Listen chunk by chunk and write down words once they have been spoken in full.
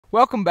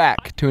Welcome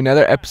back to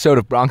another episode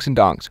of Bronx and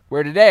Donks,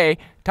 where today,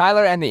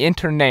 Tyler and the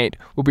intern Nate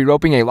will be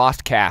roping a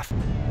lost calf.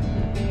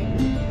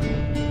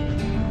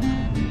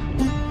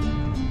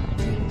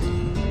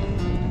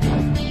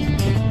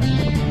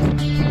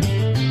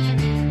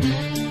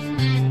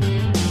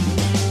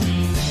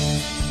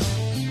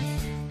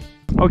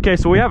 Okay,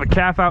 so we have a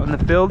calf out in the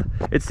field.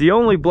 It's the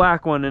only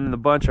black one in the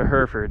bunch of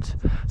Herefords.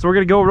 So we're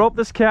gonna go rope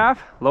this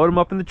calf, load him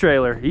up in the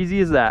trailer. Easy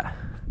as that.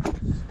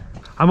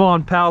 I'm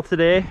on PAL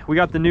today. We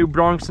got the new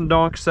Bronx and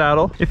Donks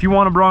saddle. If you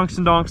want a Bronx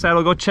and Donks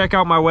saddle, go check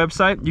out my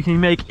website. You can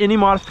make any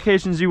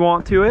modifications you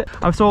want to it.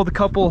 I've sold a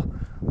couple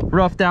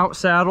roughed out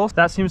saddles.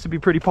 That seems to be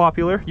pretty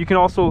popular. You can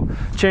also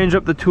change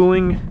up the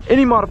tooling,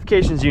 any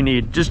modifications you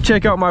need. Just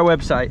check out my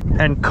website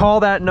and call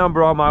that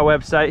number on my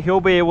website.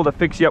 He'll be able to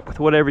fix you up with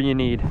whatever you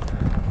need.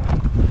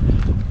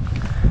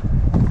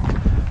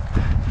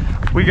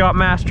 We got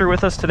Master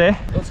with us today.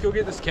 Let's go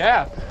get this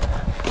calf.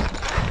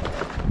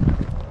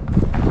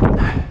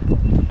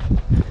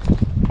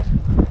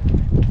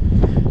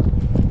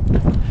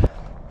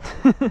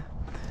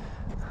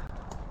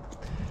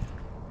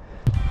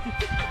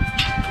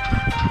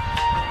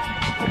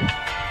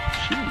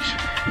 Sheesh.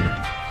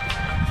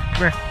 Come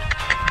here.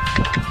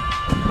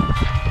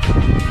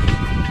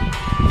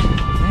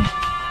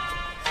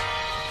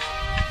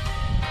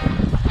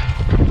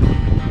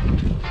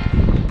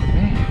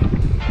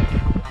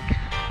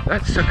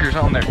 That sucker's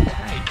on there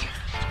tight.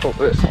 Let's pull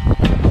this.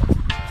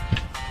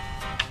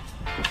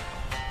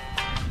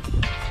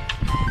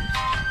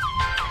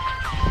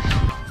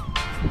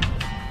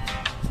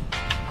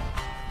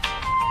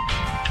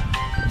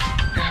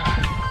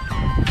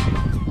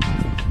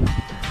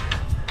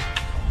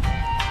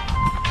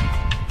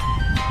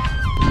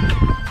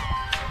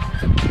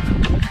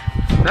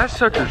 That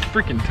sucker's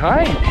freaking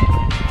tight.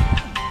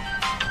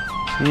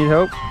 You need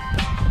help?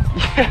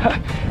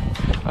 Yeah,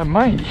 I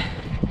might.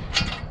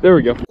 There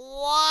we go.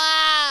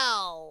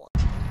 Wow! What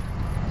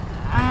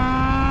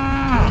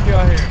do you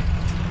got here?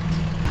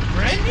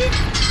 Brandon?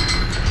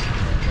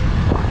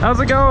 How's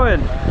it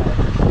going?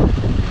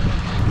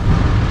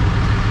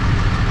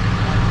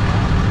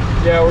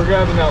 Yeah, we're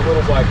grabbing that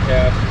little black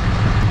calf.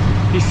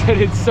 He said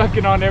it's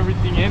sucking on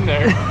everything in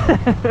there.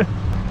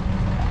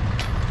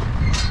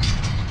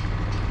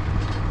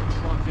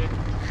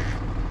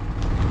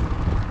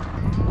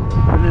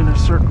 Run in a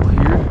circle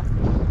here.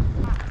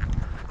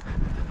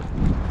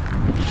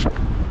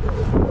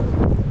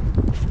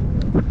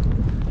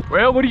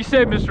 Well, what do you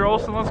say, Mr.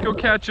 Olson? Let's go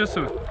catch us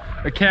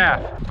a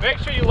calf. Make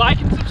sure you like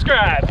and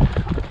subscribe.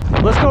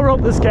 Let's go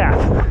rope this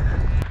calf.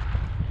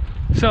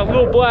 It's that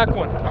little black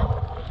one.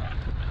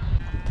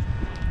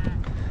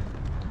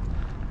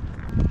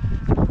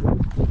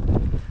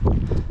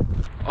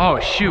 Oh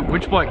shoot,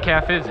 which black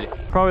calf is it?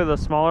 Probably the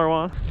smaller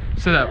one.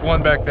 So that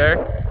one back there?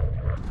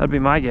 That'd be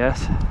my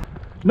guess.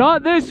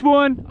 Not this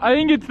one. I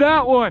think it's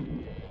that one.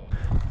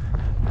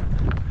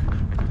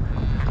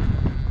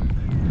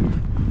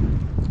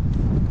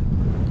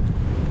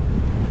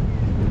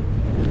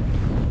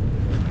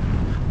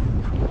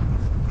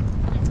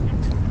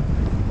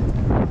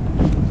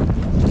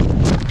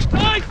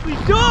 Nicely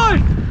done!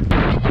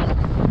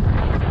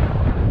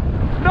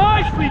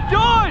 Nicely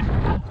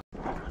done!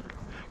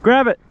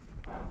 Grab it.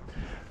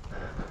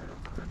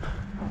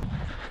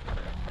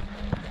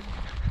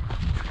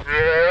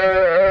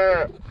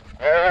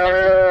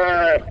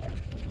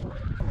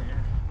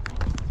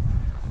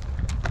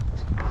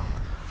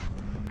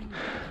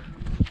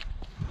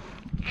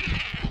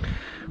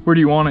 Where do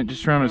you want it?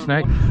 Just around its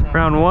neck?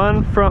 Round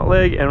one, front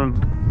leg, and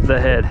the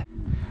head.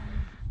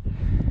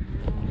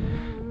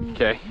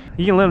 Okay.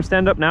 You can let him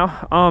stand up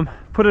now.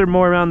 Put it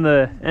more around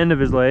the end of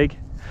his leg,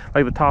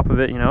 like the top of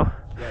it, you know.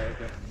 Yeah,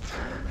 okay.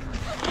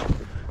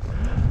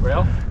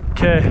 Well?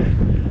 Okay.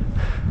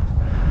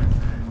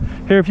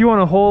 Here, if you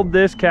want to hold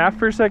this calf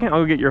for a second,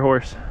 I'll go get your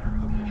horse.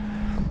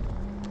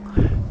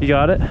 You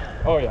got it?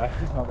 Oh yeah.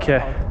 Okay.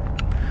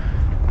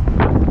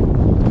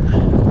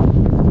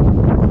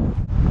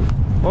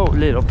 Whoa,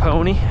 little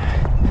pony.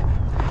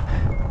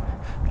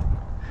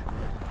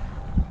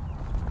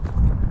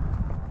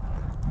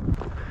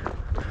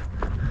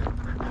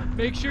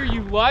 Make sure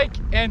you like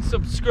and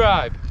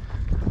subscribe.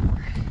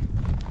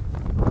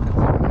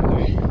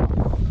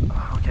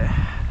 Okay.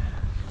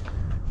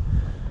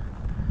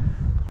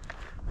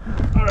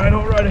 Alright,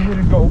 I'll ride ahead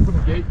and go open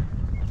the gate.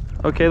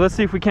 Okay, let's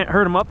see if we can't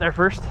hurt him up there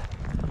first.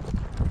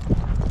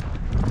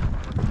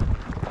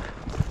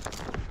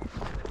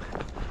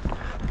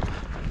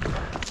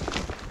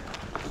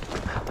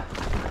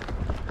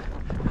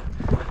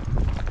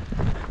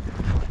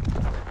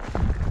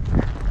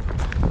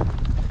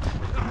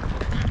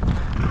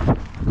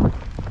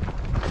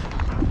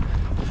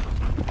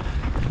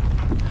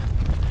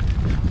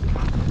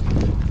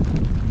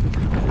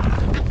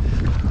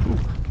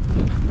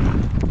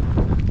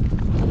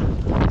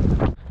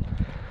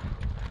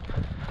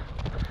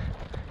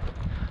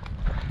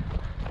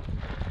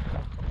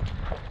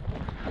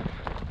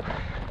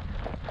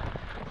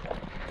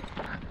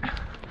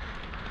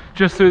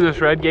 Just through this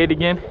red gate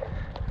again.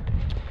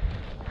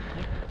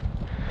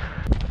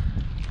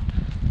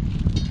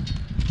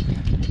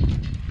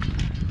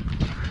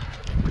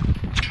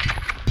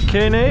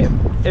 Okay, Nate,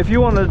 if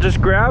you want to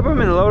just grab them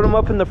and load them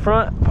up in the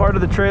front part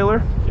of the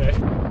trailer. Okay.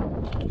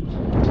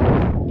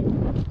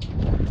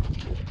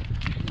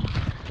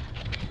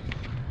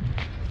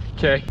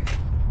 Okay.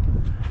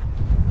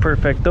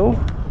 Perfecto.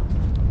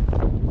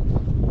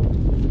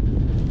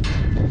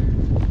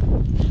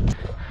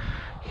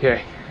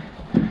 Okay.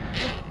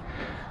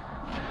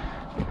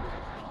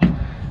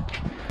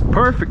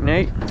 Perfect,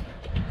 Nate.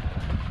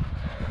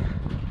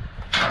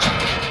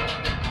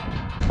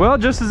 Well,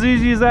 just as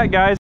easy as that,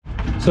 guys.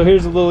 So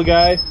here's the little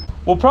guy.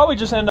 We'll probably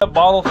just end up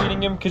bottle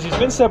feeding him because he's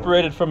been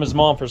separated from his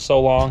mom for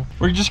so long.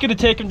 We're just gonna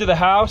take him to the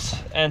house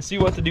and see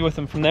what to do with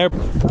him from there.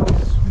 That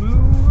was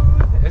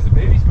smooth as a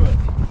baby's foot.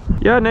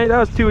 Yeah, Nate, that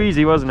was too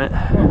easy, wasn't it?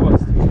 It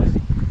was too easy.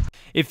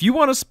 If you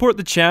want to support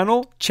the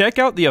channel, check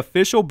out the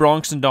official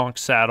Bronx and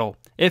Donks saddle.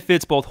 It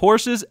fits both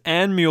horses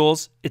and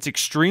mules, it's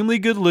extremely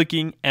good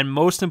looking, and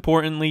most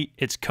importantly,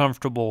 it's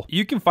comfortable.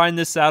 You can find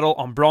this saddle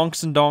on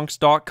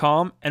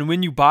bronxanddonks.com, and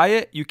when you buy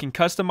it, you can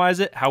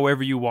customize it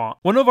however you want.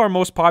 One of our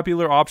most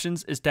popular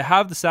options is to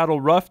have the saddle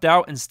roughed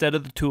out instead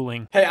of the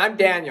tooling. Hey, I'm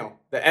Daniel,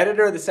 the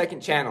editor of the second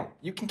channel.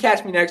 You can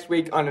catch me next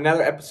week on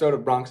another episode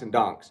of Bronx and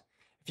Donks.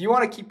 If you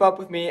want to keep up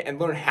with me and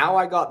learn how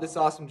I got this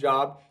awesome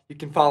job, you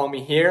can follow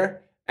me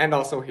here and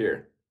also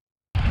here.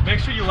 Make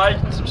sure you like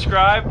and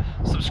subscribe.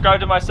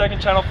 Subscribe to my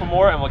second channel for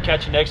more, and we'll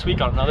catch you next week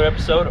on another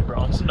episode of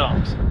Bronx and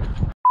Donks.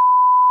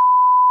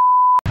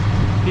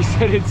 He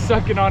said it's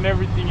sucking on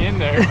everything in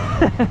there.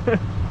 Kind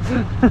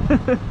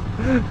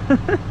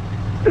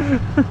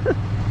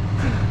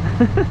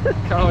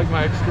of like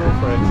my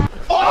ex-girlfriend.